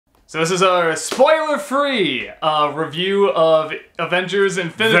So this is our spoiler-free review of Avengers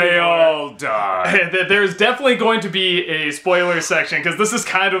Infinity War. They all die. There's definitely going to be a spoiler section, because this is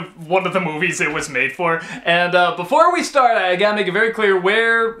kind of one of the movies it was made for. And before we start, I gotta make it very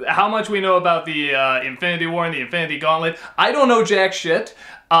clear how much we know about the Infinity War and the Infinity Gauntlet. I don't know jack shit.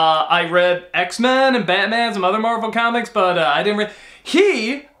 I read X-Men and Batman, some other Marvel comics, but I didn't read...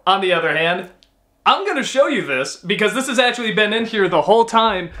 He, on the other hand... I'm gonna show you this, because this has actually been in here the whole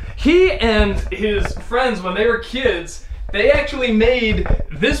time. He and his friends, when they were kids, they actually made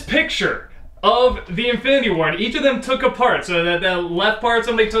this picture of the Infinity War, and each of them took a part. So the left part,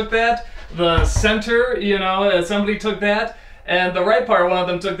 somebody took that. The center, you know, somebody took that. And the right part, one of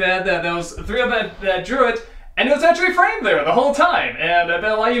them took that. There was three of them that drew it, and it was actually framed there the whole time. And I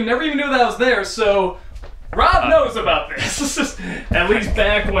bet a lot of you never even knew that was there, so... Rob knows about this. At least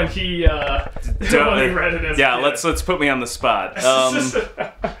back when he read it as yeah, a kid. let's put me on the spot.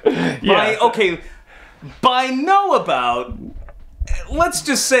 By know about, let's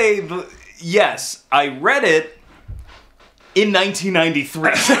just say, yes, I read it in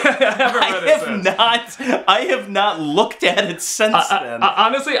 1993. I have not looked at it since then.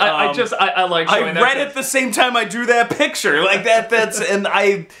 Honestly, I like showing that. I read it the same time I drew that picture. Like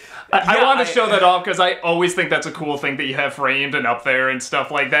I want to show that off because I always think that's a cool thing that you have framed and up there and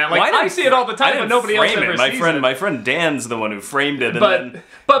stuff like that. Like I see it all the time, but nobody else ever sees it. My friend Dan's the one who framed it, and then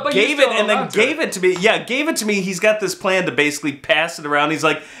gave it to me. Yeah, gave it to me. He's got this plan to basically pass it around. He's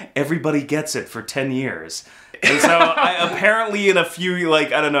like, everybody gets it for 10 years. And so apparently in a few,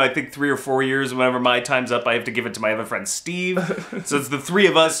 like, I don't know, I think 3 or 4 years, whenever my time's up, I have to give it to my other friend Steve. So it's the three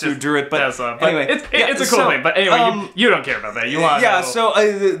of us who drew it. But anyway, it's a cool thing. But anyway, you don't care about that. You want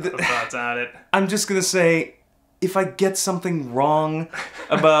the thoughts on it. I'm just gonna say, if I get something wrong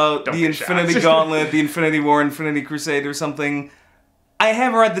about the Infinity Gauntlet, the Infinity War, Infinity Crusade, or something, I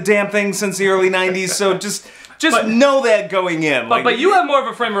haven't read the damn thing since the early '90s. So just know that going in. But you have more of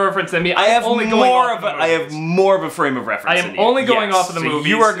a frame of reference than me. I have more of a frame of reference. I am only going off of the movies.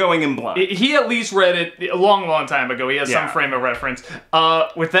 You are going in blind. He at least read it a long time ago. He has some frame of reference.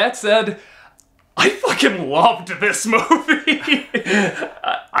 With that said, I fucking loved this movie.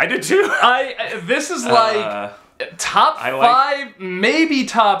 I did too. This is like top 5, maybe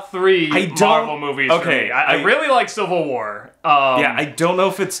top 3 Marvel movies for me. I really like Civil War. Yeah, I don't know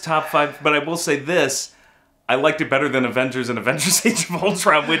if it's top 5, but I will say this. I liked it better than Avengers and Avengers Age of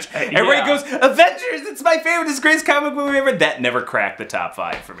Ultron, which everybody goes, Avengers, it's my favorite, it's the greatest comic movie ever. That never cracked the top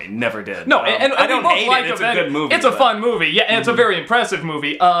 5 for me. Never did. No, and I don't hate it. It's a good movie. It's a fun movie. Yeah, and it's a very impressive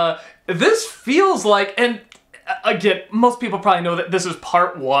movie. This feels like, and again, most people probably know that this is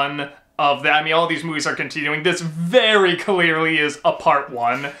part 1 of that. I mean, all these movies are continuing. This very clearly is a part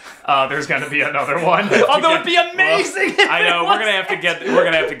 1. There's gonna be another one. Although it'd be amazing. I know we're gonna have to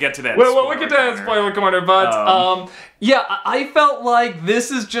get to that. Well, we'll get to that spoiler corner, but yeah, I felt like this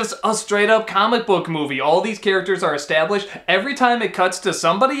is just a straight up comic book movie. All these characters are established. Every time it cuts to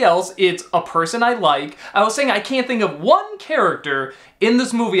somebody else, it's a person I like. I was saying I can't think of one character in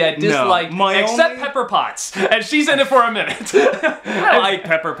this movie I dislike, except Pepper Potts, and she's in it for a minute. I like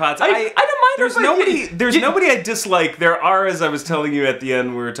Pepper Potts. I don't mind. There's nobody I dislike. There are, as I was telling you at the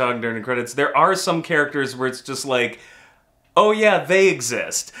end, we were talking during the credits. There are some characters where it's just like, oh yeah, they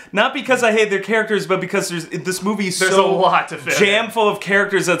exist. Not because I hate their characters, but because this movie's there's a lot to fit jam full of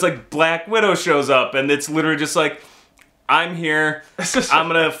characters. That's like Black Widow shows up, and it's literally just like, I'm here, I'm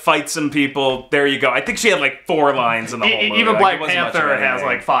gonna fight some people, there you go. I think she had like 4 lines in the whole movie. Even Black Panther has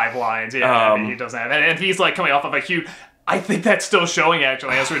like 5 lines, yeah, I mean, he doesn't have, and he's like coming off of a huge... I think that's still showing,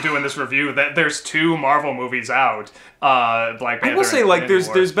 actually, as we're doing this review, that there's 2 Marvel movies out, Black Panther. I will say, like,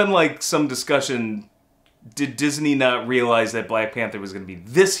 there's been like some discussion, did Disney not realize that Black Panther was gonna be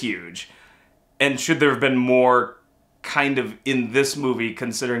this huge? And should there have been more kind of in this movie,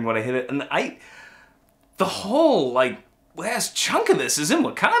 considering what I hit it? And the whole, like, last chunk of this is in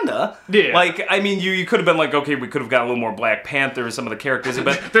Wakanda. Yeah. Like, I mean, you could have been like, okay, we could have got a little more Black Panther or some of the characters,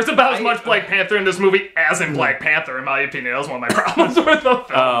 but... There's about as much Black Panther in this movie as in Black Panther, in my opinion. That was one of my problems with the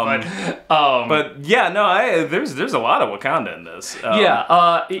film. But yeah, no, there's a lot of Wakanda in this.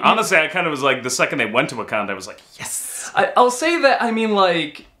 Honestly, I kind of was like, the second they went to Wakanda, I was like, yes! I'll say that, I mean,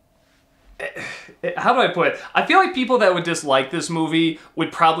 like... How do I put it? I feel like people that would dislike this movie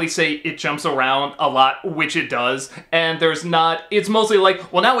would probably say it jumps around a lot, which it does, and there's not... It's mostly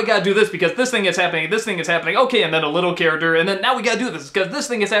like, well, now we gotta do this because this thing is happening, okay, and then a little character, and then now we gotta do this because this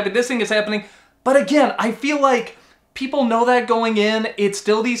thing is happening, this thing is happening. But again, I feel like people know that going in. It's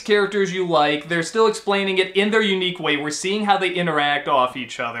still these characters you like. They're still explaining it in their unique way. We're seeing how they interact off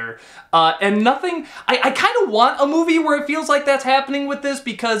each other. And nothing... I kind of want a movie where it feels like that's happening with this,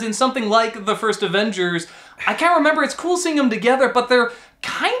 because in something like the first Avengers, I can't remember, it's cool seeing them together, but they're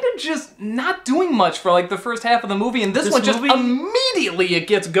kind of just not doing much for like the first half of the movie, and this one just immediately it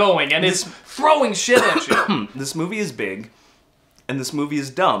gets going, and it's throwing shit at you. This movie is big, and this movie is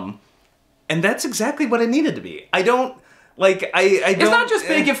dumb. And that's exactly what it needed to be. I don't, like, I don't... It's not just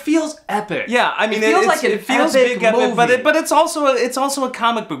big, it feels epic. Yeah, I mean, it feels like it feels big, epic, but it's also a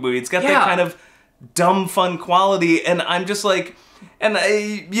comic book movie. It's got that kind of dumb, fun quality, and I'm just like... And,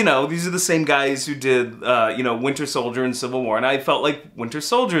 these are the same guys who did, Winter Soldier and Civil War, and I felt like Winter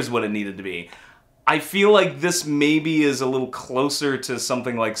Soldier is what it needed to be. I feel like this maybe is a little closer to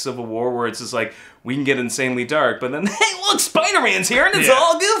something like Civil War, where it's just like, we can get insanely dark, but then, hey, look, Spider-Man's here, and it's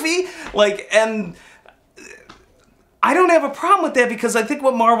all goofy! Like, and I don't have a problem with that, because I think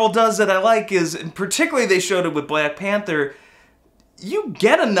what Marvel does that I like is, and particularly they showed it with Black Panther, you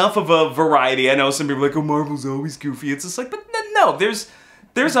get enough of a variety. I know some people are like, oh, Marvel's always goofy. It's just like, but no,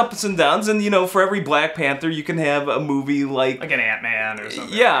 there's ups and downs, and for every Black Panther, you can have a movie like an Ant-Man or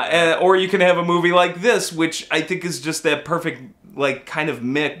something. Yeah, or you can have a movie like this, which I think is just that perfect, like, kind of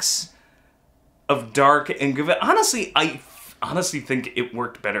mix of dark and good. Honestly, I think it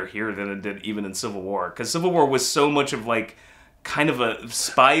worked better here than it did even in Civil War, because Civil War was so much of like kind of a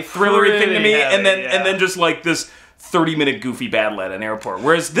spy thriller thing to me, and then just like this 30-minute goofy battle at an airport.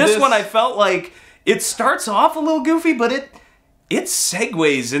 Whereas this one, I felt like it starts off a little goofy, but it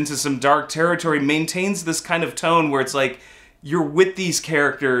segues into some dark territory, maintains this kind of tone where it's like you're with these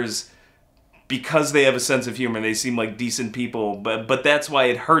characters because they have a sense of humor. They seem like decent people, but that's why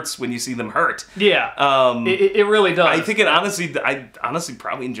it hurts when you see them hurt. Yeah, it really does. I think I honestly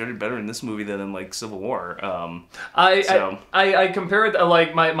probably enjoyed it better in this movie than in like Civil War. I compare it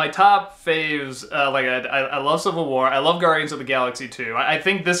like my top faves. I love Civil War. I love Guardians of the Galaxy 2. I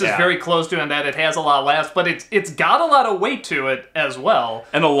think this is very close to in that it has a lot of laughs, but it's got a lot of weight to it as well.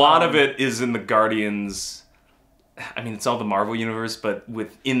 And a lot of it is in the Guardians. I mean, it's all the Marvel universe, but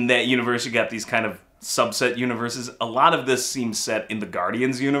within that universe, you got these kind of subset universes. A lot of this seems set in the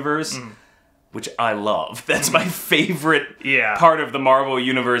Guardians universe, which I love. That's my favorite part of the Marvel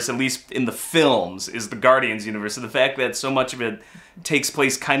universe, at least in the films, is the Guardians universe. And the fact that so much of it takes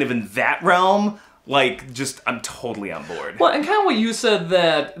place kind of in that realm, like, just, I'm totally on board. Well, and kind of what you said,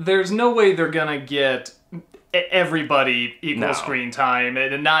 that there's no way they're gonna get everybody equal screen time,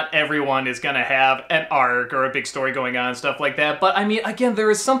 and not everyone is gonna have an arc or a big story going on and stuff like that. But I mean, again, there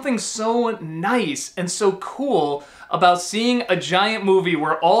is something so nice and so cool about seeing a giant movie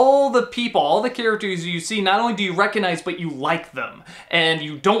where all the people, all the characters you see, not only do you recognize, but you like them. And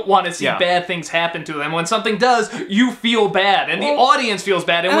you don't want to see bad things happen to them. When something does, you feel bad, and the audience feels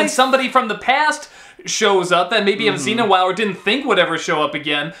bad. And when somebody from the past shows up that maybe you haven't seen in a while or didn't think would ever show up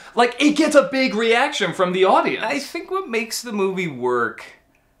again, like, it gets a big reaction from the audience. I think what makes the movie work,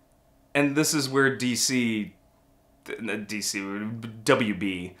 and this is where WB,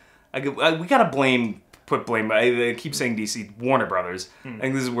 we gotta put blame, I keep saying DC, Warner Brothers, I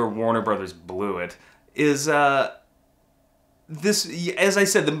think this is where Warner Brothers blew it, is, this, as I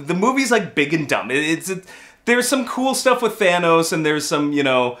said, the movie's like big and dumb. There's some cool stuff with Thanos, and there's some,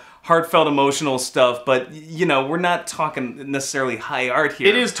 heartfelt, emotional stuff, but, we're not talking necessarily high art here.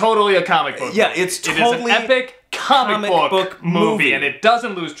 It is totally a comic book movie. It's totally an epic comic book movie, and it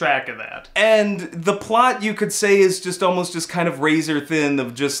doesn't lose track of that. And the plot, you could say, is just almost just kind of razor thin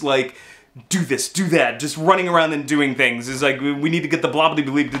of just like, do this, do that, just running around and doing things. It's like, we need to get the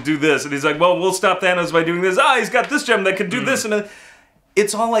Blobbity-Bleep to do this, and he's like, well, we'll stop Thanos by doing this. He's got this gem that can do this, and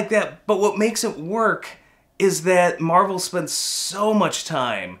it's all like that. But what makes it work is that Marvel spent so much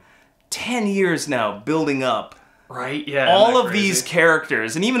time, 10 years now, building up all of these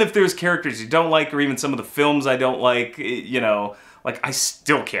characters. And even if there's characters you don't like, or even some of the films I don't like, like, I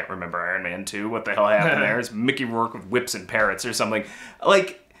still can't remember Iron Man 2. What the hell happened there? It's Mickey Rourke with whips and parrots or something.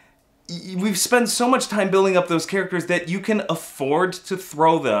 Like, we've spent so much time building up those characters that you can afford to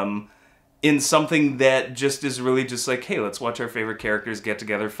throw them in something that just is really just like, hey, let's watch our favorite characters get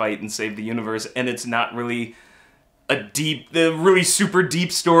together, fight, and save the universe. And it's not really a really super deep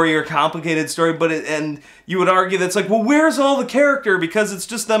story or complicated story, and you would argue that's like, well, where's all the character? Because it's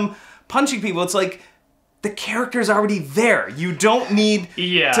just them punching people. It's like, the character's already there. You don't need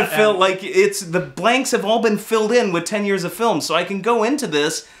to fill, like, the blanks have all been filled in with 10 years of film, so I can go into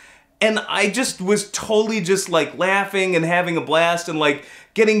this, and I just was totally just, like, laughing and having a blast and, like,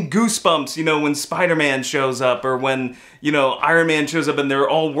 getting goosebumps, when Spider-Man shows up, or when, Iron Man shows up, and they're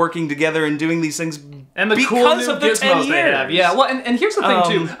all working together and doing these things. And the cool because new of the 10 gizmos they have. years. Yeah, well, and here's the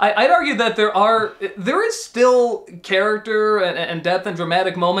thing, too. I'd argue that there is still character and depth and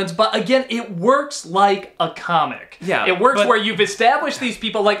dramatic moments, but again, it works like a comic. Yeah, it works where you've established these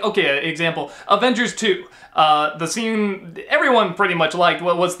people, like, okay, example, Avengers 2. The scene everyone pretty much liked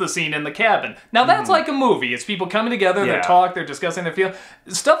was the scene in the cabin. Now that's like a movie. It's people coming together, they talk, they're discussing their feel.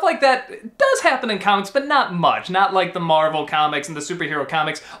 Stuff like that does happen in comics, but not much. Not like the Marvel comics and the superhero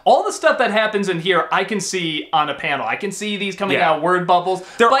comics. All the stuff that happens in here, I can see on a panel. I can see these coming out word bubbles.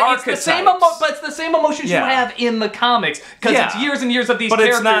 It's the same but it's the same emotions you have in the comics because it's years and years of these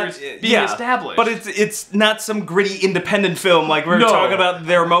characters being established. But it's not some gritty independent film like we're talking about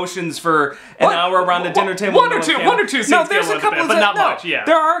their emotions for an hour around a dinner table. One or two scenes. No, there's a couple, but not much. Yeah,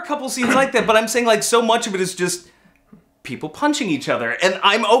 there are a couple scenes like that, but I'm saying like so much of it is just people punching each other, and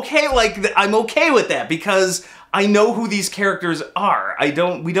I'm okay. I'm okay with that because I know who these characters are.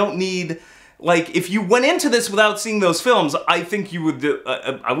 We don't need. Like, if you went into this without seeing those films, I think you would.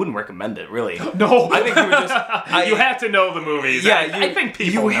 I wouldn't recommend it, really. No, I think you would just. You have to know the movies. Yeah, I think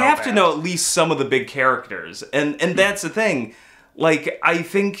people. You have to know at least some of the big characters, and that's the thing. Like, I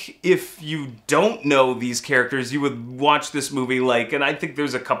think if you don't know these characters, you would watch this movie and I think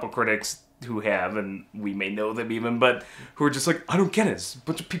there's a couple critics who have, and we may know them even, but who are just like, I don't get it. It's a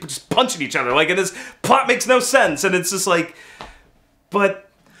bunch of people just punching each other. And this plot makes no sense, and it's just like, but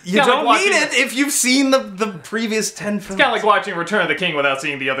you don't need it if you've seen the previous 10 films. It's kind of like watching Return of the King without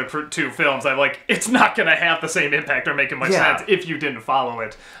seeing the other 2 films. I'm like, it's not going to have the same impact or make much sense if you didn't follow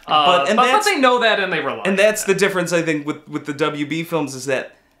it. But they know that and they rely on that's the difference, I think, with the WB films is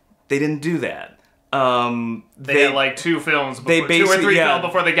that they didn't do that. They had like 2 films, 2 or 3 films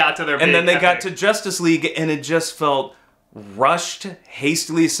before they got to their big and then they epic. got to Justice League, and it just felt rushed,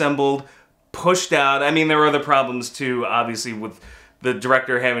 hastily assembled, pushed out. I mean, there were other problems, too, obviously, with the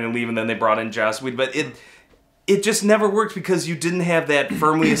director having to leave, and then they brought in Joss Whedon. But it just never worked because you didn't have that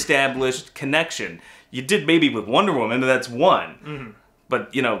firmly established connection. You did maybe with Wonder Woman, but that's one. Mm-hmm.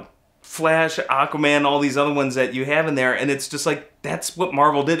 But, Flash, Aquaman, all these other ones that you have in there, and it's just like, that's what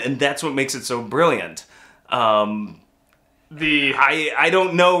Marvel did, and that's what makes it so brilliant. I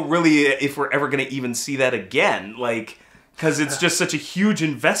don't know, really, if we're ever going to even see that again. Because it's just such a huge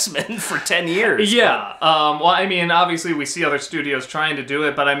investment for 10 years. Yeah. Well, I mean, obviously we see other studios trying to do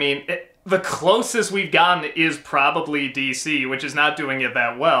it, but I mean, the closest we've gotten is probably DC, which is not doing it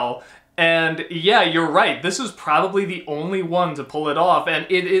that well. And yeah, you're right. This is probably the only one to pull it off, and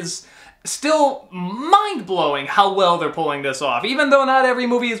it is still mind-blowing how well they're pulling this off. Even though not every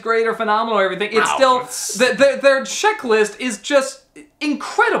movie is great or phenomenal or everything, it's their checklist is just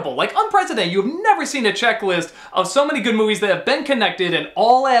incredible, unprecedented. You've never seen a checklist of so many good movies that have been connected and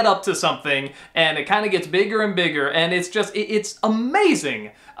all add up to something, and it kind of gets bigger and bigger, and it's just, it's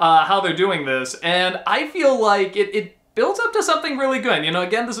amazing how they're doing this, and I feel like it builds up to something really good.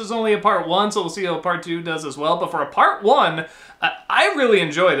 Again, this is only a part 1, so we'll see how part 2 does as well, but for a part 1, I really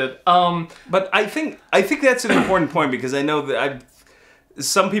enjoyed it. But I think that's an important point, because I know that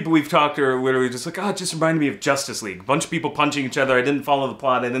some people we've talked to are literally just like, it just reminded me of Justice League. A bunch of people punching each other. I didn't follow the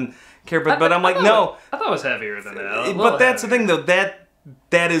plot. I didn't care. But I'm like, no. I thought it was heavier than that. But that's the thing, though. That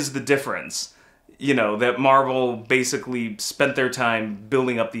is the difference. That Marvel basically spent their time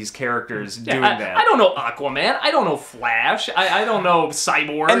building up these characters doing that. I don't know Aquaman. I don't know Flash. I don't know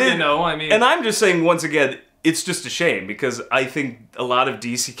Cyborg, I mean... And I'm just saying, once again, it's just a shame, because I think a lot of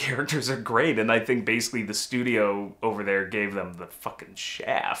DC characters are great, and I think basically the studio over there gave them the fucking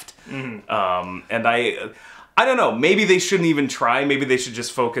shaft. Mm-hmm. And I don't know, maybe they shouldn't even try. Maybe they should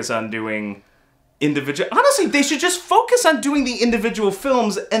just focus on doing individual... Honestly, they should just focus on doing the individual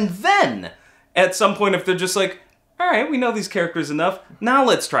films, and then, at some point, if they're just like, all right, we know these characters enough, now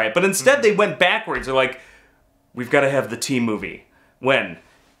let's try it. But instead, they went backwards. They're like, we've got to have the team movie. When?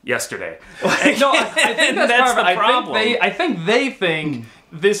 Yesterday. No, I think that's the problem. I think they think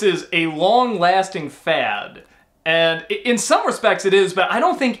this is a long-lasting fad. And in some respects it is, but I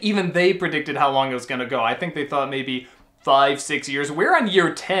don't think even they predicted how long it was going to go. I think they thought maybe 5-6 years. We're on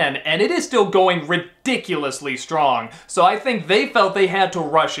year 10, and it is still going ridiculously strong. So I think they felt they had to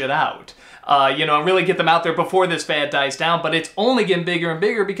rush it out. And really get them out there before this fad dies down, but it's only getting bigger and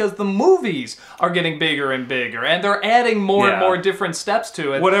bigger because the movies are getting bigger and bigger, and they're adding more and more different steps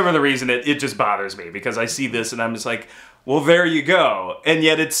to it. Whatever the reason, it just bothers me, because I see this and I'm just like, well, there you go. And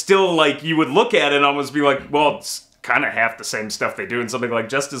yet it's still like, you would look at it and almost be like, well, it's kind of half the same stuff they do in something like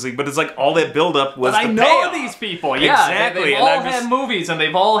Justice League, but it's like all that build-up was I know these people, exactly. They've all had movies, and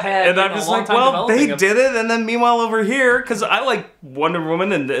they've all had and I'm just like, well, they did it, and then meanwhile over here, because I like Wonder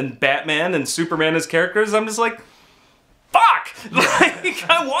Woman and Batman and Superman as characters, I'm just like, fuck! suck. Like,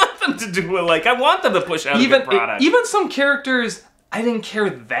 I want them to do it. Like, I want them to push out a good product. Even some characters I didn't care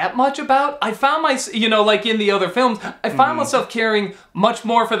that much about. I found like in the other films, I found myself caring much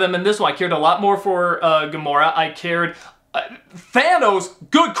more for them in this one. I cared a lot more for Gamora. I cared... Thanos,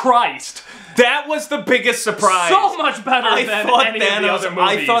 good Christ. That was the biggest surprise. So much better than any of the other movies.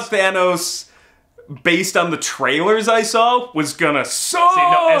 I thought Thanos, based on the trailers I saw, was gonna suck. See,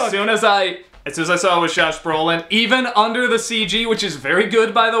 no, as soon as I saw it was Josh Brolin, even under the CG, which is very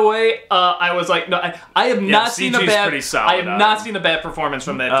good, by the way, I was like, no, I have not seen a bad. I have not seen a bad performance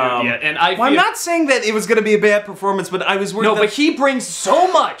from that dude yet, and I'm not saying that it was going to be a bad performance, but I was worried. No, but he brings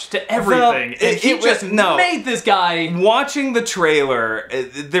so much to everything, and he just made this guy. Watching the trailer,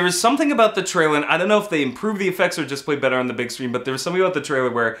 there was something about the trailer, and I don't know if they improved the effects or just played better on the big screen, but there was something about the trailer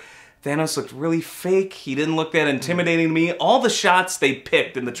where Thanos looked really fake. He didn't look that intimidating to me. All the shots they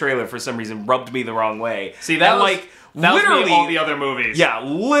picked in the trailer for some reason rubbed me the wrong way. See, that was literally all the other movies. Yeah,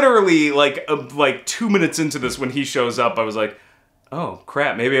 literally like 2 minutes into this when he shows up, I was like, oh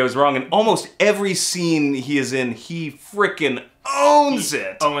crap, maybe I was wrong. And almost every scene he is in, he frickin' owns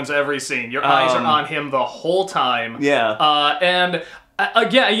it. Owns every scene. Your eyes are on him the whole time. Yeah. And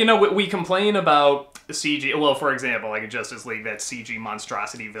again, you know, we complain about CG. Well, for example, like in Justice League, that CG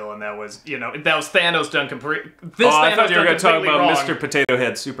monstrosity villain that was, you know, that was Thanos done completely. I thought you were going to talk about Mr. Potato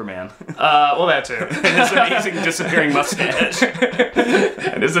Head Superman. Well, that too. And his amazing disappearing mustache.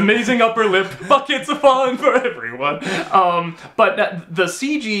 And his amazing upper lip. Buckets of fun for everyone. But the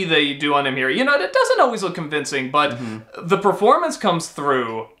CG they do on him here, you know, it doesn't always look convincing, but the performance comes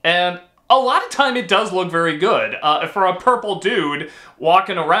through, and a lot of time it does look very good. For a purple dude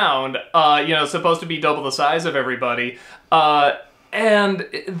walking around, you know, supposed to be double the size of everybody, and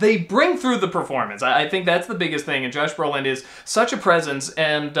they bring through the performance. I think that's the biggest thing, and Josh Brolin is such a presence,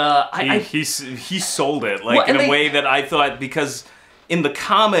 and he sold it, like, in a way that I thought, because in the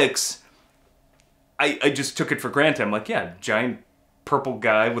comics, I just took it for granted. I'm like, yeah, giant purple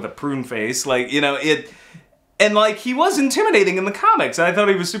guy with a prune face, like, you know, it... And, like, he was intimidating in the comics. I thought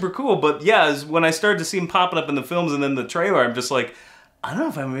he was super cool. But, yeah, when I started to see him popping up in the films and then the trailer, I'm just like, I don't know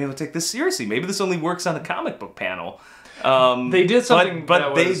if I'm able to take this seriously. Maybe this only works on a comic book panel. They did something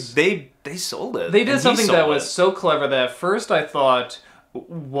they sold it. They did something that was so clever that at first I thought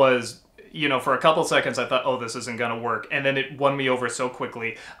was... You know, for a couple seconds I thought, oh, this isn't gonna work. And then it won me over so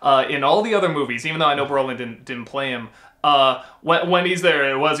quickly. In all the other movies, even though I know Brolin didn't play him, when he's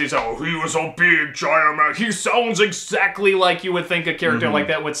there, he's like, oh, he was a big giant man. He sounds exactly like you would think a character like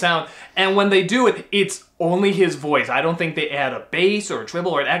that would sound. And when they do it, it's only his voice. I don't think they add a bass or a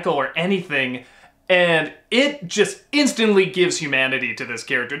treble or an echo or anything. And it just instantly gives humanity to this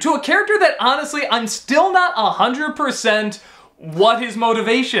character. To a character that, honestly, I'm still not 100% what his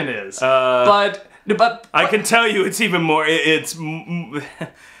motivation is. But I can tell you it's even more...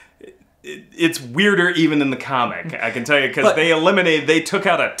 It's weirder even in the comic, I can tell you, because they took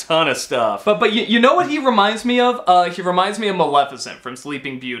out a ton of stuff. But you know what he reminds me of? He reminds me of Maleficent from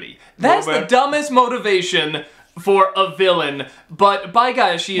Sleeping Beauty. That's the dumbest motivation for a villain, but by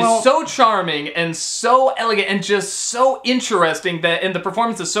God, she is so charming and so elegant and just so interesting that, and the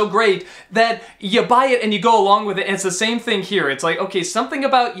performance is so great that you buy it and you go along with it. And it's the same thing here. It's like, okay, something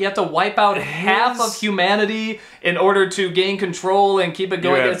about you have to wipe out half of humanity in order to gain control and keep it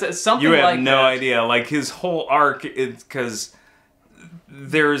going. It's something like that. You have no idea. Like, his whole arc is because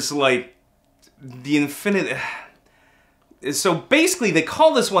there's like the infinite... So basically, they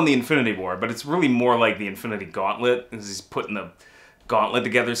call this one the Infinity War, but it's really more like the Infinity Gauntlet, because he's putting the gauntlet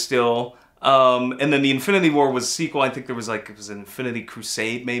together still. And then the Infinity War was a sequel. I think there was like, it was an Infinity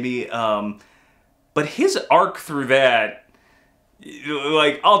Crusade, maybe. But his arc through that,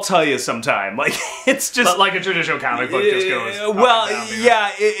 like, I'll tell you sometime. Like, it's just... But like a traditional comic book just goes up well, and down, yeah,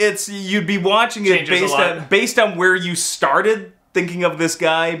 it's... You'd be watching it based on where you started thinking of this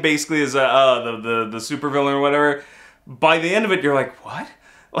guy, basically as the supervillain or whatever. By the end of it, you're like, what?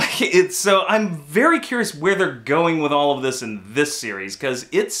 Like, it's... So I'm very curious where they're going with all of this in this series, because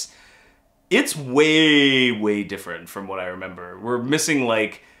it's way, way different from what I remember. We're missing,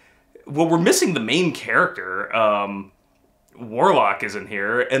 like... Well, we're missing the main character. Warlock isn't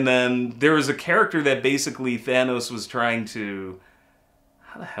here, and then there was a character that basically Thanos was trying to...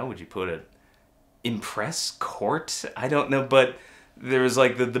 How the hell would you put it? Impress court? I don't know, but there was,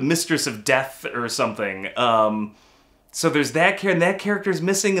 like, the Mistress of Death or something. So there's that character, and that character's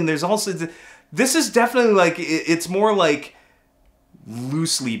missing, and there's also... This is definitely, like, it's more, like,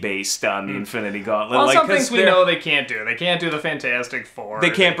 loosely based on the Infinity Gauntlet. Well, like, some things we know they can't do. They can't do the Fantastic Four. They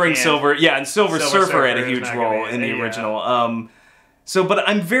can't bring Silver... Yeah, and Silver Surfer had a huge role in the original. So, but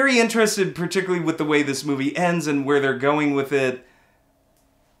I'm very interested, particularly with the way this movie ends and where they're going with it,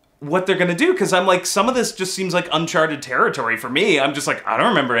 what they're gonna do, because I'm like, some of this just seems like uncharted territory for me. I'm just like, I don't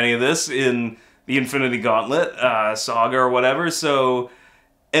remember any of this in the Infinity Gauntlet saga or whatever, so...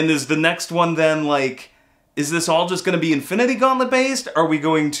 And is the next one then, like, is this all just gonna be Infinity Gauntlet based? Are we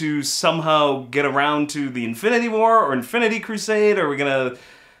going to somehow get around to the Infinity War or Infinity Crusade? Are we gonna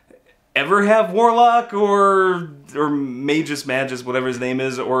ever have Warlock or Magus, whatever his name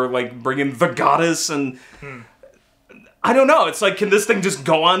is, or, like, bring in the Goddess and... I don't know. It's like, can this thing just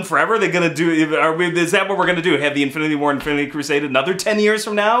go on forever? Are they gonna do? Is that what we're gonna do? Have the Infinity War, Infinity Crusade another 10 years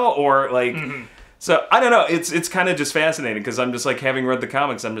from now, or like? So I don't know. It's kind of just fascinating because I'm just like, having read the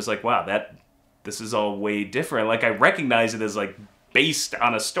comics, I'm just like, wow, this is all way different. Like, I recognize it as like based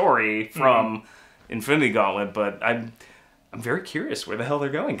on a story from Infinity Gauntlet, but I'm very curious where the hell they're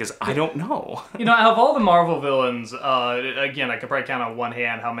going, because I don't know. You know, out of all the Marvel villains, again, I could probably count on one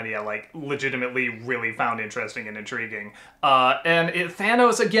hand how many I, like, legitimately really found interesting and intriguing.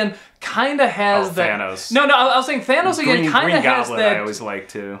 Thanos, again, kind of has that... Thanos. No, I was saying Thanos, again, kind of has Goblin, that... I always like,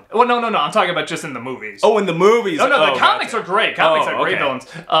 too. Well, no, I'm talking about just in the movies. Oh, in the movies! Oh, no, the comics are great. Comics are great villains.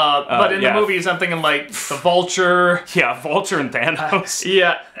 But in the movies, I'm thinking, like, the Vulture. Yeah, Vulture and Thanos.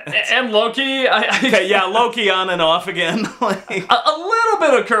 Yeah, and Loki. Okay, yeah, Loki on and off again. Like... A little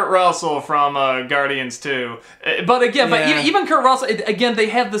bit of Kurt Russell from Guardians 2. But again, even Kurt Russell, again, they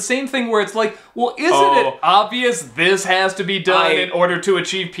have the same thing where it's like, well, isn't it obvious this has to be done in order to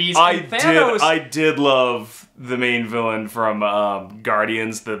achieve peace? I did love the main villain from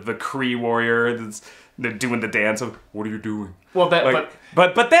Guardians, the Kree warrior they're doing the dance of, what are you doing? Well,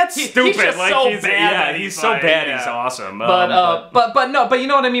 but that's stupid. He's just like, so he's bad. He's so bad. He's awesome. But you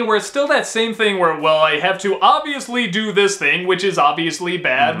know what I mean. Where it's still that same thing where, well, I have to obviously do this thing, which is obviously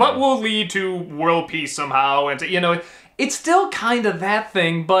bad, but will lead to world peace somehow, and it's still kind of that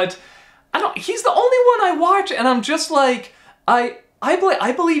thing. But he's the only one I watch, and I'm just like, I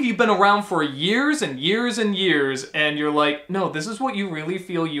believe you've been around for years and years and years, and you're like, no, this is what you really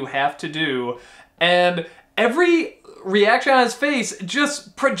feel you have to do, and every reaction on his face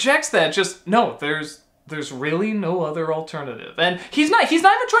just projects that. Just no, there's really no other alternative, and he's not even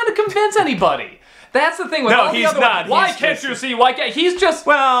trying to convince anybody. That's the thing with all the other ones. Why can't you see? Why can't he's just?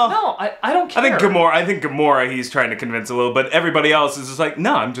 Well, no, I don't care. I think Gamora he's trying to convince a little, but everybody else is just like,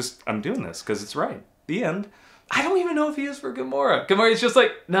 no, I'm doing this because it's right. The end. I don't even know if he is for Gamora. Gamora's just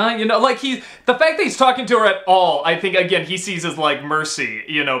like, nah, like the fact that he's talking to her at all, I think, again, he sees as like mercy,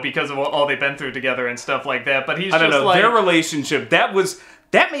 because of all they've been through together and stuff like that, but he's their relationship,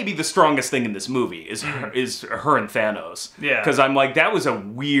 that may be the strongest thing in this movie, is her and Thanos. Yeah. Because I'm like, that was a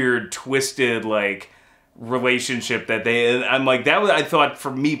weird, twisted, like, relationship that I'm like, I thought,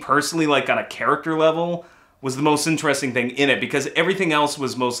 for me personally, like, on a character level, was the most interesting thing in it, because everything else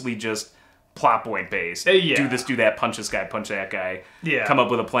was mostly just plot point based. Do this, do that, punch this guy, punch that guy. Yeah. Come up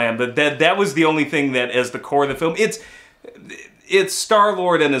with a plan. But that was the only thing that, as the core of the film, it's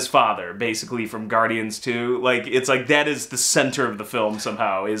Star-Lord and his father, basically, from Guardians 2. Like, it's like, that is the center of the film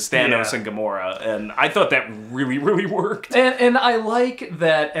somehow, is Thanos and Gamora. And I thought that really, really worked. And I like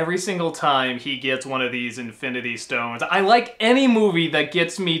that every single time he gets one of these Infinity Stones, I like any movie that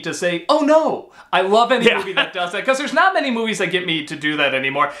gets me to say, oh no! I love any movie that does that, because there's not many movies that get me to do that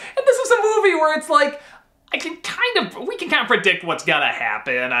anymore. And this is a movie where it's like, we can kind of predict what's gonna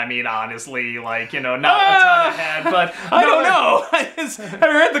happen. I mean, honestly, like, not a ton ahead, but... I don't know. I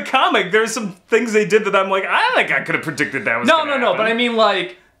read the comic. There's some things they did that I'm like, I think I could have predicted that was gonna happen. But I mean,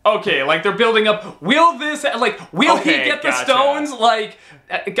 like, okay, like, they're building up, will he get the stones? Like,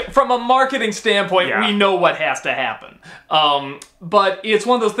 from a marketing standpoint, we know what has to happen. But it's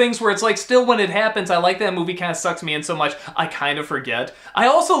one of those things where it's like, still when it happens, I like that movie kind of sucks me in so much, I kind of forget. I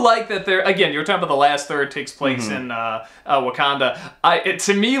also like that again, you're talking about the last third takes place in Wakanda.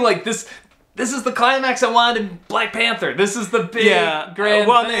 To me, like, this is the climax I wanted in Black Panther. This is the big,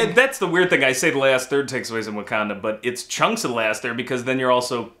 grand thing. That's the weird thing. I say the last third takes place in Wakanda, but it's chunks of the last third, because then you're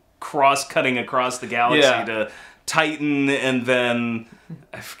also cross-cutting across the galaxy to Titan, and then...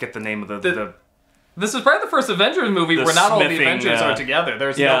 I forget the name of the This is probably the first Avengers movie where not all the Avengers are together.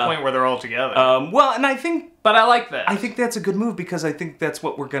 There's no point where they're all together. And I think... But I like that. I think that's a good move, because I think that's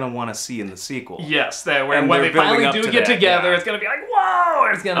what we're going to want to see in the sequel. Yes, when they finally do get together, it's going to be like,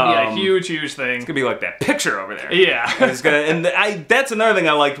 whoa! It's going to be a huge, huge thing. It's going to be like that picture over there. Yeah. That's another thing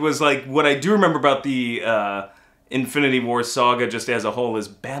I liked, was like, what I do remember about the Infinity War saga just as a whole is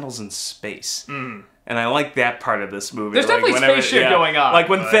battles in space. And I like that part of this movie. There's definitely space shit going on. Like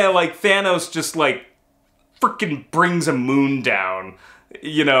when Thanos just like freaking brings a moon down,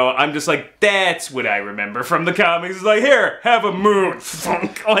 you know, I'm just like, that's what I remember from the comics. It's like, here, have a moon,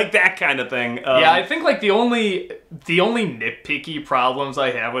 like that kind of thing. Yeah, I think like the only nitpicky problems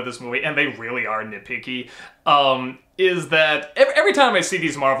I have with this movie, and they really are nitpicky, is that every time I see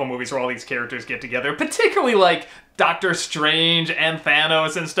these Marvel movies where all these characters get together, particularly like Doctor Strange and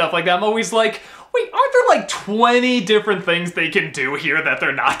Thanos and stuff like that, I'm always like, wait, aren't there like 20 different things they can do here that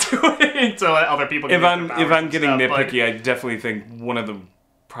they're not doing? So other people can if I'm getting nitpicky, I definitely think one of the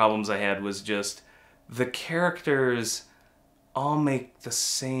problems I had was just the characters all make the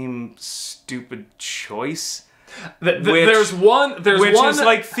same stupid choice. There's one is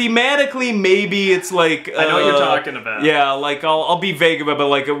like thematically maybe it's like I know what you're talking about. Yeah, like I'll be vague about it, but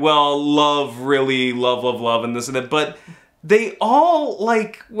like, well, love, and this and that, but they all,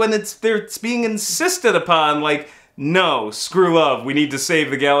 like, when it's being insisted upon, like, no, screw love, we need to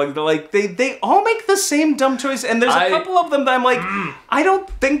save the galaxy. Like, they all make the same dumb choice, and there's a couple of them that I'm like, I don't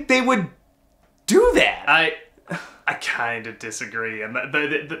think they would do that. I kind of disagree, and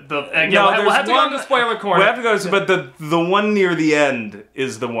again, no, we'll have to go in the spoiler corner. We'll have to go, but the one near the end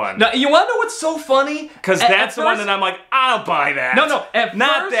is the one. Now, you want to know what's so funny? Because that's the one that I'm like, I'll buy that. No,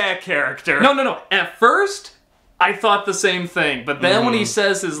 not that character. No. At first, I thought the same thing, but then when he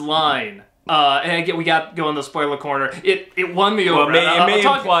says his line, and again, we got go in the spoiler corner. It won me over. Well, it may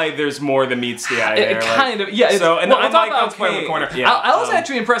imply there's more than meets the eye. There, kind of, yeah. So, and we'll I'm talk like, about spoiler corner. Yeah, I was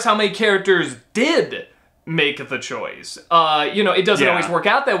actually impressed how many characters did make the choice. You know, it doesn't always work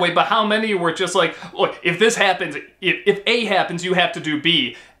out that way, but how many were just like, look, if this happens, if A happens, you have to do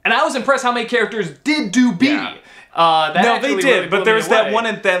B. And I was impressed how many characters did do B. Yeah. No, they did, really but there's that one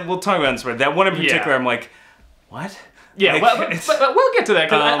that we'll talk about in spoiler. That one in particular, I'm like, what? Yeah, like, but we'll get to that,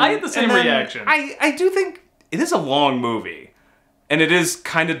 because I had the same reaction. I do think it is a long movie. And it is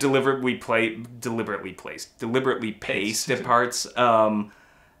kind of deliberately paced at parts.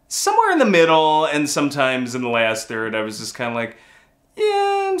 Somewhere in the middle, and sometimes in the last third, I was just kind of like,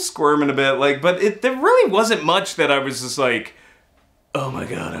 yeah, I'm squirming a bit. Like, but there really wasn't much that I was just like, oh my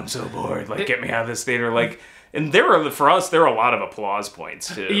god, I'm so bored. Like, get me out of this theater. Like, and for us, there were a lot of applause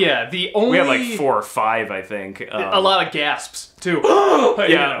points too. Yeah, we had like 4 or 5, I think. A lot of gasps too.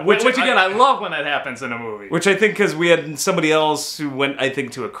 Yeah, which again, I love when that happens in a movie. Which I think because we had somebody else who went, I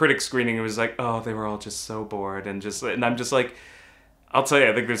think, to a critic screening and was like, oh, they were all just so bored, and I'm just like, I'll tell you,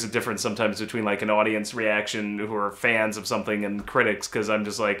 I think there's a difference sometimes between like an audience reaction who are fans of something and critics, because I'm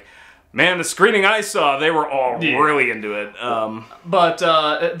just like, man, the screening I saw, they were all really into it. But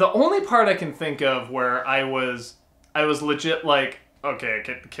the only part I can think of where I was legit like,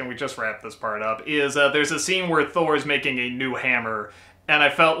 okay, can we just wrap this part up, is there's a scene where Thor's making a new hammer, and I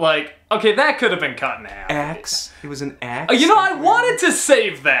felt like, okay, that could have been cut in half. Axe? It was an axe? You know, I wanted to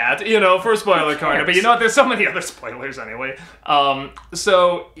save that, you know, for spoiler corner, but you know what, there's so many other spoilers anyway.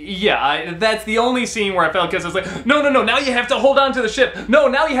 So, yeah, that's the only scene where I felt, because it's like, no, now you have to hold on to the ship. No,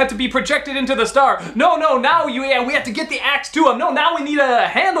 now you have to be projected into the star. No, now we have to get the axe to him. No, now we need a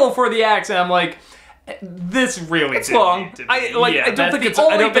handle for the axe. And I'm like, this really it's long. I don't think it's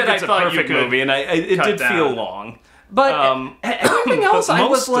a perfect movie, and it did feel long. But everything else, I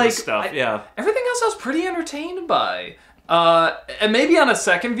was like, everything else I was pretty entertained by. And maybe on a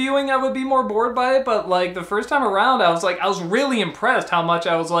second viewing I would be more bored by it, but like the first time around, I was really impressed how much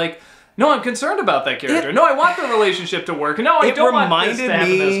I was like, no, I'm concerned about that character. No, I want the relationship to work. No, I don't want this to happen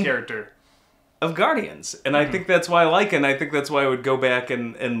to this character. Of Guardians, and I think that's why I like it, and I think that's why I would go back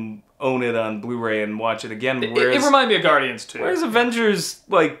and own it on Blu-ray and watch it again. Whereas, it reminded me of Guardians too. Whereas Avengers,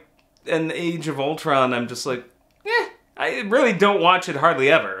 like, and Age of Ultron, I'm just like, I really don't watch it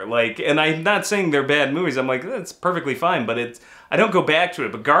hardly ever. Like, and I'm not saying they're bad movies. I'm like, it's perfectly fine, but I don't go back to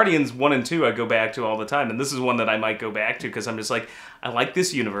it. But Guardians 1 and 2 I go back to all the time, and this is one that I might go back to because I'm just like, I like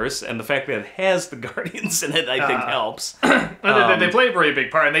this universe, and the fact that it has the Guardians in it, I think helps. They play a very big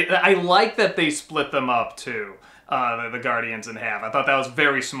part, and I like that they split them up too. The Guardians in half. I thought that was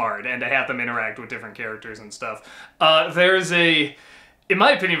very smart, and to have them interact with different characters and stuff. There's a, in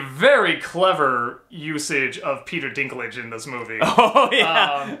my opinion, very clever usage of Peter Dinklage in this movie. Oh,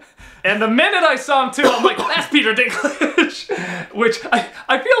 yeah. And the minute I saw him, too, I'm like, that's Peter Dinklage! Which,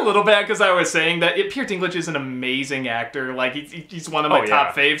 I feel a little bad because I was saying that Peter Dinklage is an amazing actor. Like, he's one of my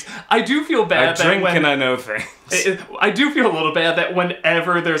top faves. I do feel bad that when... I drink and I know things. I do feel a little bad that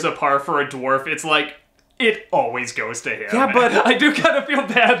whenever there's a par for a dwarf, it's like, it always goes to him. Yeah, but I do kind of feel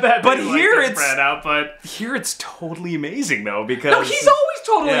bad that here it's spread out, but here it's totally amazing though, because no, he's always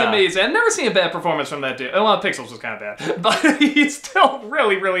totally amazing. I've never seen a bad performance from that dude. Well, Pixels was kind of bad, but he's still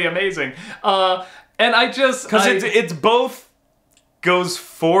really, really amazing. And I just because it's both goes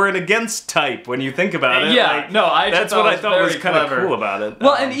for and against type when you think about it. Yeah, like, no, that's what I thought was kind of cool about it.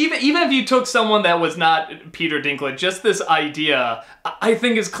 Well, and even if you took someone that was not Peter Dinklage, just this idea, I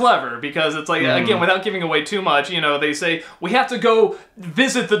think is clever, because it's like, again, without giving away too much, you know, they say, we have to go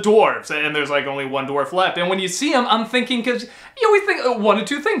visit the dwarves, and there's like only one dwarf left. And when you see him, I'm thinking, because, you know, we think one of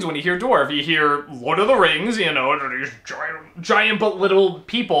two things when you hear dwarf. You hear Lord of the Rings, you know, these giant but little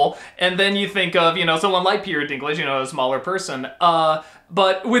people, and then you think of, you know, someone like Peter Dinklage, you know, a smaller person.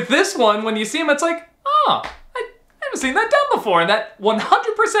 But with this one, when you see him, it's like, oh, I haven't seen that done before, and that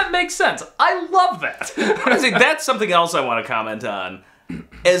 100% makes sense. I love that. Honestly, that's something else I want to comment on.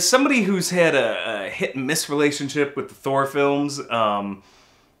 As somebody who's had a hit and miss relationship with the Thor films, I'm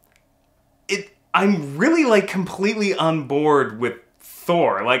really like completely on board with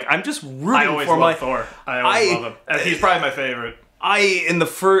Thor. Like, I'm just rooting for I always love Thor. I always love him. He's probably my favorite. I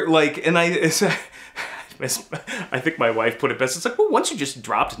think my wife put it best. It's like, well, once you just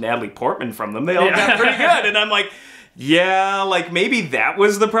dropped Natalie Portman from them, they all got pretty good. And I'm like, yeah, like maybe that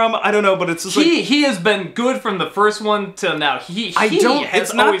was the problem. I don't know, but it's just he has been good from the first one till now.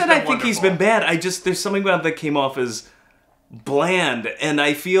 It's not that I think he's been bad. there's something about that came off as bland, and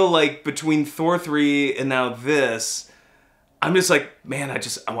I feel like between Thor 3 and now this, I'm just like, man,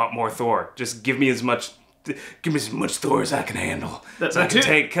 I want more Thor. Just give me as much Thor as I can handle. That's I can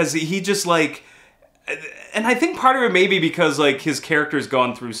take, because he just like. And I think part of it may be because, like, his character's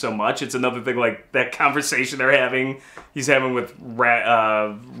gone through so much. It's another thing, like, that conversation he's having with Rocket.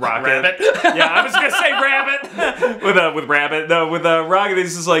 Rabbit. Yeah, I was gonna say Rabbit. with Rabbit. No, with Rocket,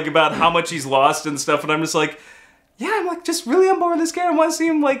 it's just, like, about how much he's lost and stuff, and I'm just like, yeah, I'm, like, just really on board with this guy. I want to see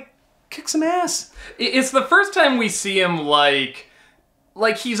him, like, kick some ass. It's the first time we see him, like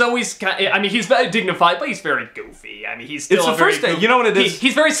he's always, I mean, he's very dignified, but he's very goofy. I mean, he's still It's the first time, you know what it is?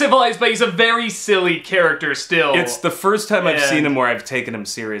 He's very civilized, but he's a very silly character still. It's the first time I've seen him where I've taken him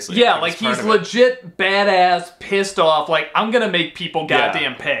seriously. Yeah, like, he's legit badass, pissed off, like, I'm gonna make people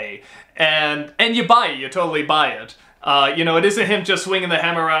goddamn pay. And you buy it, you totally buy it. You know, it isn't him just swinging the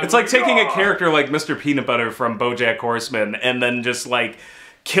hammer around. It's like taking a character like Mr. Peanut Butter from BoJack Horseman and then just, like,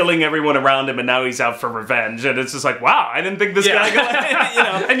 killing everyone around him, and now he's out for revenge, and it's just like, wow, I didn't think this guy could, you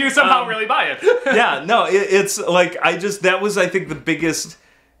know, and you somehow really buy it. Yeah, no, it's like, that was, I think, the biggest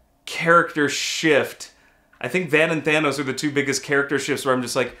character shift. I think that and Thanos are the two biggest character shifts where I'm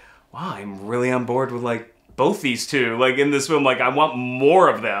just like, wow, I'm really on board with, like, both these two, like, in this film. Like, I want more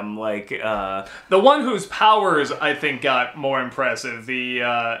of them. Like, the one whose powers I think got more impressive, the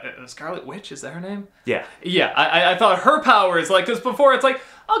Scarlet Witch, is that her name? Yeah. Yeah, I thought her powers, like, because before it's like,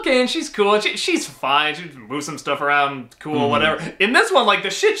 okay, and she's cool, she's fine, she moves some stuff around, cool, whatever. In this one, like, the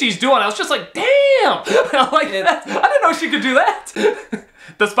shit she's doing, I was just like, damn! Like, I didn't know she could do that.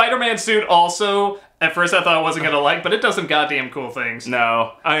 The Spider-Man suit also, at first I thought I wasn't gonna like, but it does some goddamn cool things.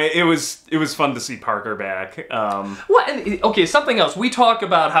 No, it was fun to see Parker back. What? Okay, something else. We talk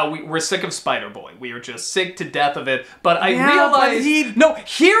about how we're sick of Spider-Boy. We are just sick to death of it. But I realized, it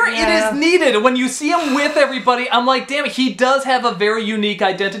is needed. When you see him with everybody, I'm like, damn it, he does have a very unique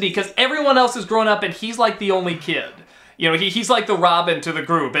identity, because everyone else has grown up and he's like the only kid. You know, he's like the Robin to the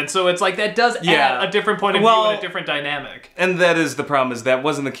group, and so it's like that does add a different point of view and a different dynamic. And that is the problem, is that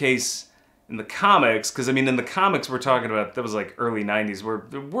wasn't the case in the comics, because I mean, in the comics we're talking about, that was like early 90s.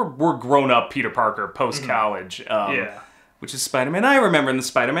 We're grown up Peter Parker post college. Which is Spider-Man I remember, and the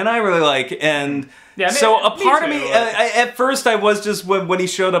Spider-Man I really like. And so a part of me, at first I was just, when he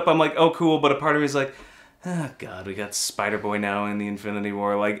showed up, I'm like, oh cool, but a part of me is like, oh god, we got Spider-Boy now in the Infinity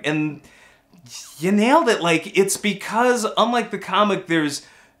War, like, and you nailed it. Like, it's because, unlike the comic, there's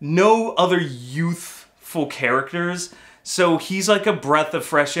no other youthful characters. So he's like a breath of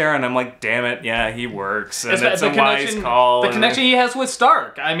fresh air, and I'm like, damn it, yeah, he works. And it's a wise call. The connection he has with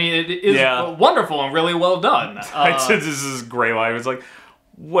Stark, I mean, it is wonderful and really well done. This is great line. It's like,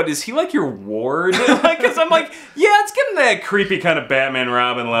 what, is he like your ward? Because I'm like, yeah, it's getting that creepy kind of Batman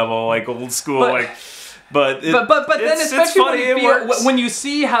Robin level, like old school, But then especially when you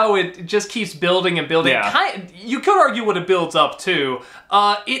see how it just keeps building and building, you could argue what it builds up to.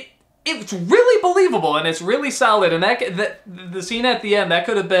 It's really believable and it's really solid. And the scene at the end, that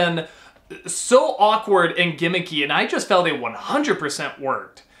could have been so awkward and gimmicky, and I just felt it 100%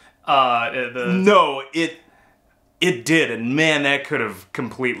 worked. No, it did, and man, that could have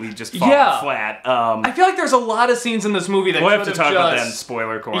completely just fallen flat. I feel like there's a lot of scenes in this movie that we'll have to talk about that in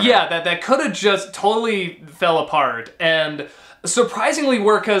spoiler corner. Yeah, that could have just totally fell apart, and surprisingly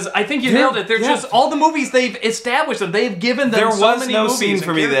work, because I think you nailed it. They're just, all the movies they've established and they've given them so many movies. There was no scene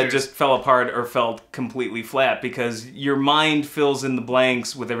for me that just fell apart or felt completely flat, because your mind fills in the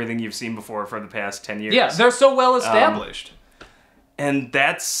blanks with everything you've seen before for the past 10 years. Yeah, they're so well established. And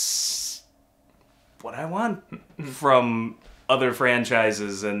that's what I want from other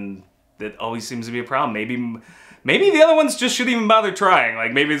franchises, and that always seems to be a problem. Maybe the other ones just shouldn't even bother trying.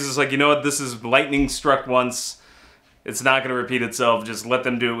 Like, maybe this is like, you know what, this is lightning struck once. It's not going to repeat itself. Just let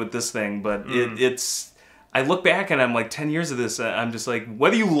them do it with this thing. But it's... I look back and I'm like, 10 years of this, I'm just like,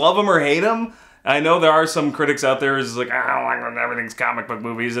 whether you love them or hate them, I know there are some critics out there who's like, I don't like when everything's comic book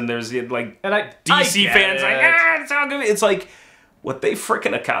movies, and there's like DC fans like, it's all good. It's like, what they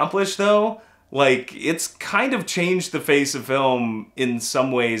frickin' accomplished, though, like, it's kind of changed the face of film in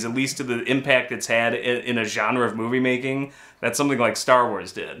some ways, at least to the impact it's had in a genre of movie making that something like Star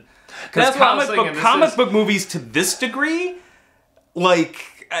Wars did. Because comic book movies to this degree,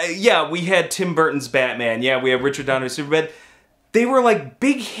 like, yeah, we had Tim Burton's Batman, yeah, we had Richard Donner's Superman, they were like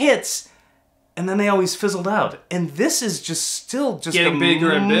big hits, and then they always fizzled out. And this is still getting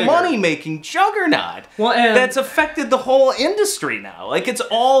bigger and bigger, money-making juggernaut that's affected the whole industry now. Like, it's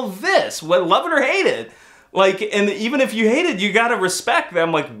all this, love it or hate it. Like, and even if you hate it, you gotta respect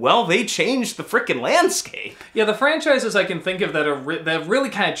them. Like, well, they changed the frickin' landscape. Yeah, the franchises I can think of that have really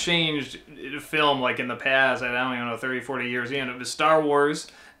kind of changed film, like in the past, I don't even know, 30, 40 years in, it was Star Wars,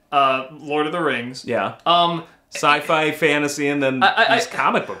 Lord of the Rings. Yeah. Sci-fi, fantasy, and then these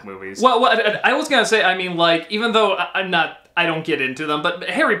comic book movies. Well, I was gonna say, I mean, like, even though I don't get into them, but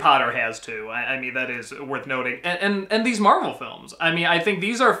Harry Potter has too. I mean, that is worth noting. And these Marvel films. I mean, I think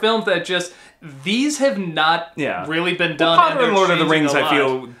these are films that these have not really been done. Well, Potter and Lord of the Rings, I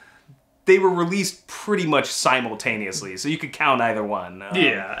feel, they were released pretty much simultaneously, so you could count either one.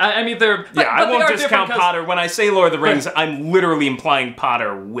 I mean, they're... I won't discount Potter. When I say Lord of the Rings, I'm literally implying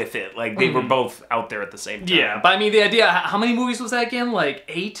Potter with it. Like, they were both out there at the same time. Yeah, but I mean, the idea... How many movies was that again? Like,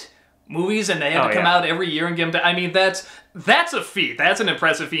 8 movies, and they had to come out every year and give them... I mean, that's a feat. That's an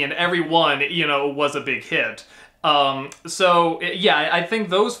impressive feat, and every one, was a big hit. So, yeah, I think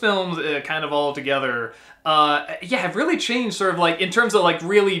those films kind of all together... have really changed sort of like in terms of like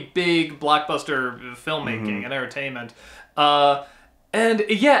really big blockbuster filmmaking and entertainment. And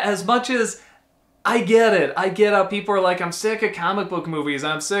yeah, as much as I get it, I get how people are like, I'm sick of comic book movies,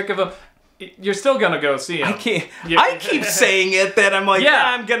 I'm sick of them. You're still gonna go see them. I keep saying it that I'm like,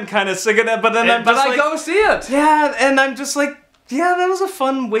 I'm getting kind of sick of that, but then I go see it. Yeah, and I'm just like, yeah, that was a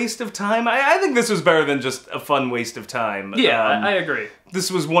fun waste of time. I think this was better than just a fun waste of time. Yeah, I agree. This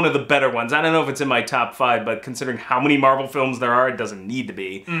was one of the better ones. I don't know if it's in my top 5, but considering how many Marvel films there are, it doesn't need to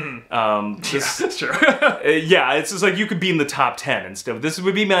be. That's true. Yeah, it's just like you could be in the top 10 and stuff. This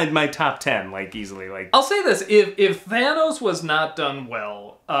would be my top 10, like, easily. Like, I'll say this, if Thanos was not done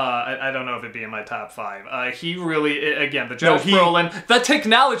well, I don't know if it'd be in my top 5. He really, again, the Josh Brolin, the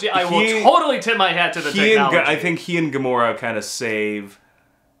technology, I will totally tip my hat to the technology. I think he and Gamora kind of save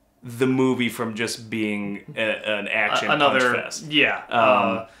the movie from just being an action punch fest. Yeah.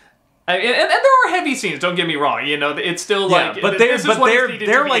 And there are heavy scenes, don't get me wrong. It's still like... But they're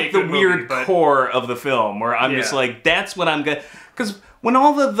like the weird core of the film, where I'm just like, that's what I'm gonna... Because when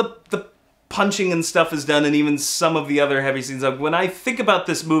all the punching and stuff is done, and even some of the other heavy scenes, like, when I think about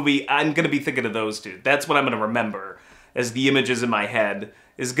this movie, I'm gonna be thinking of those two. That's what I'm gonna remember as the images in my head,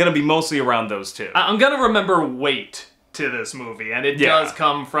 is gonna be mostly around those two. I'm gonna remember weight to this movie, and it does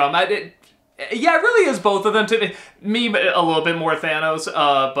come from... it really is both of them. To me, a little bit more Thanos,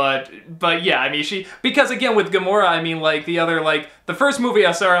 but yeah, I mean, because again, with Gamora, I mean, like, the first movie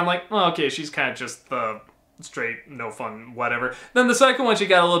I saw her, I'm like, oh, okay, she's kind of just the straight, no fun, whatever. Then the second one, she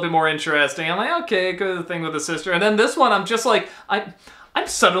got a little bit more interesting. I'm like, okay, good thing with the sister. And then this one, I'm just like, I'm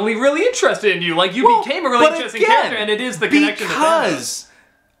suddenly really interested in you. Like, you became a really interesting character, and it is the connection to Thanos. Because,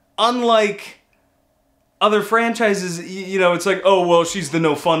 unlike other franchises, it's like, oh, well, she's the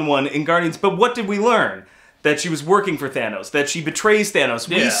no fun one in Guardians. But what did we learn? That she was working for Thanos. That she betrays Thanos.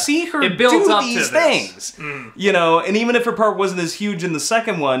 Yeah. We see her do these things. And even if her part wasn't as huge in the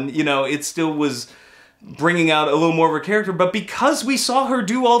second one, it still was bringing out a little more of her character. But because we saw her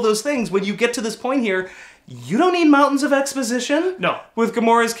do all those things, when you get to this point here, you don't need mountains of exposition. No. With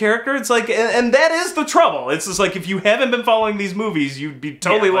Gamora's character. It's like, and that is the trouble. It's just like, if you haven't been following these movies, you'd be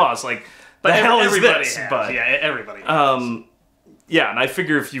totally lost. Like, the hell is this? But yeah, everybody has. Yeah, and I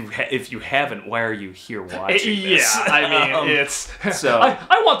figure if you haven't, why are you here watching this? Yeah, I mean, it's... So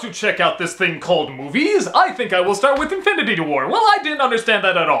I want to check out this thing called movies. I think I will start with Infinity War. Well, I didn't understand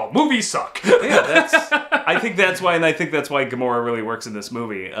that at all. Movies suck. Yeah, I think that's why Gamora really works in this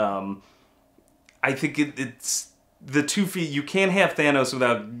movie. I think it's the 2 feet... You can't have Thanos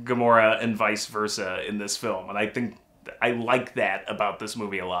without Gamora and vice versa in this film, and I think I like that about this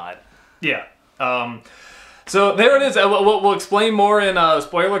movie a lot. Yeah. So there it is. We'll explain more in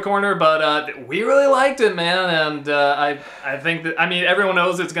spoiler corner, but we really liked it, man, and I think that, I mean, everyone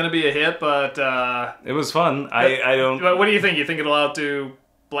knows it's going to be a hit, but it was fun. I don't. What do you think? You think it'll outdo?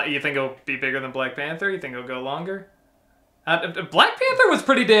 You think it'll be bigger than Black Panther? You think it'll go longer? Black Panther was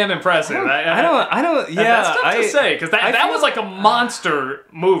pretty damn impressive. I don't. Yeah, that's tough to say because that was like a monster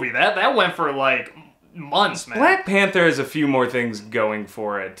movie. That went for like months, man. Black Panther has a few more things going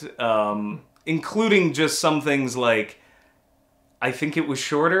for it. Including just some things like, I think it was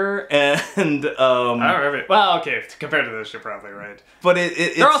shorter, and I don't remember. Well, okay, compared to this, you're probably right. But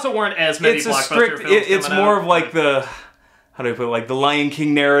there also weren't as many blockbuster films. It's more of like the, how do I put it, like the Lion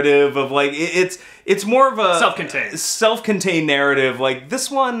King narrative of like it's more of a self-contained narrative. Like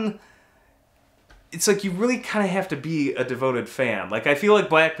this one, it's like you really kind of have to be a devoted fan. Like I feel like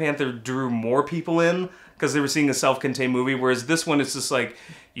Black Panther drew more people in because they were seeing a self-contained movie, whereas this one it's just like,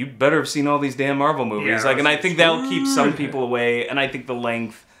 you better have seen all these damn Marvel movies. Yeah, like, and I think that'll keep some people away, and I think the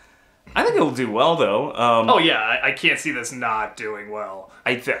length, I think it'll do well though. Oh yeah, I can't see this not doing well.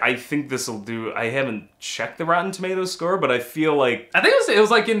 I think this will do. I haven't checked the Rotten Tomatoes score, but I feel like I think it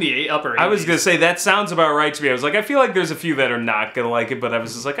was like in the upper 80s. I was gonna say that sounds about right to me. I was like, I feel like there's a few that are not gonna like it, but I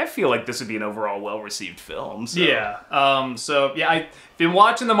was just like, I feel like this would be an overall well-received film. So. Yeah. So yeah, I've been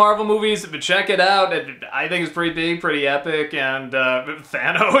watching the Marvel movies, but check it out. I think it's pretty big, pretty epic, and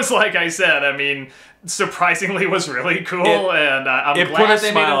Thanos, like I said, I mean, surprisingly was really cool, and I'm glad they made him cool. It put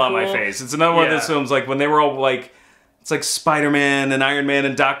a smile on my face. It's another one of those films like when they were all like. It's like Spider-Man and Iron Man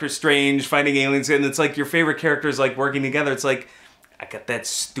and Doctor Strange fighting aliens, and it's like your favorite characters like working together. It's like, I got that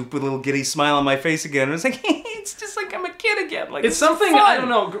stupid little giddy smile on my face again. And it's like, it's just like I'm a kid again. Like it's something, I don't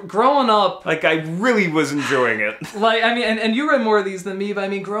know, growing up. Like I really was enjoying it. Like, I mean, and you read more of these than me, but I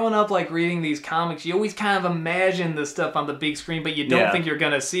mean, growing up, like reading these comics, you always kind of imagine this stuff on the big screen, but you don't think you're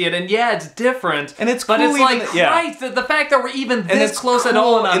gonna see it. And yeah, it's different. And it's cool, but it's like, Christ, the fact that we're even this close at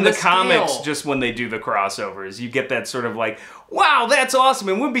all on the comics, just when they do the crossovers, you get that sort of like, wow, that's awesome.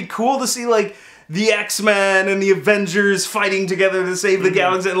 It would be cool to see like the X-Men and the Avengers fighting together to save the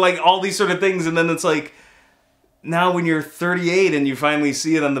galaxy and like all these sort of things, and then it's like, now when you're 38 and you finally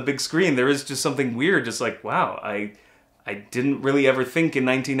see it on the big screen, there is just something weird, just like, wow, I didn't really ever think in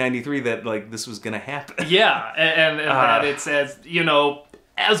 1993 that like this was gonna happen. Yeah, and that it's as, you know,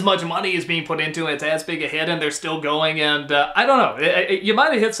 as much money is being put into it, it's as big a hit, and they're still going, and I don't know, you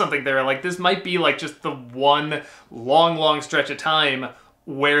might have hit something there, like this might be like just the one long stretch of time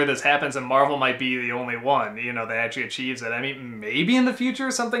where this happens, and Marvel might be the only one, you know, that actually achieves it. I mean, maybe in the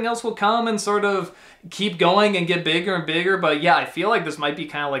future something else will come and sort of keep going and get bigger and bigger, but yeah, I feel like this might be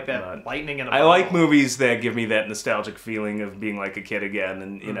kind of like that lightning in a bottle. I like movies that give me that nostalgic feeling of being like a kid again,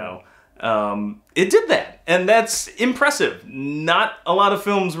 and, you know, it did that, and that's impressive. Not a lot of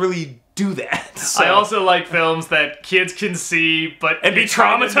films really do that. So. I also like films that kids can see, but and be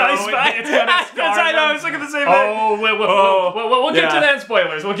traumatized by. It's gonna scar I know. I was looking at the same thing. We'll get to that in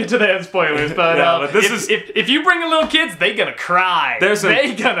spoilers. We'll get to that in spoilers. But, but this if you bring little kids, they're gonna cry. There's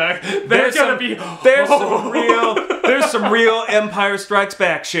some real Empire Strikes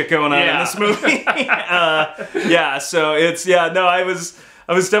Back shit going on in this movie. So it's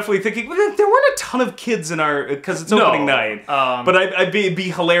I was definitely thinking, well, there weren't a ton of kids in our, because it's opening night. But it'd be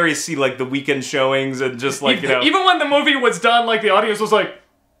hilarious to see like the weekend showings and just like, you know. Even when the movie was done, like the audience was like,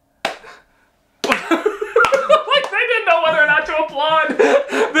 like they didn't know whether or not to applaud.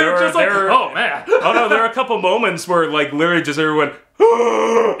 They're just like, oh man. Oh no, there are a couple moments where like literally just everyone,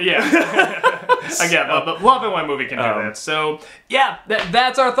 yeah. Again, love it when a movie can do that. So yeah,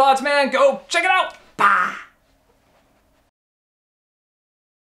 that's our thoughts, man. Go check it out.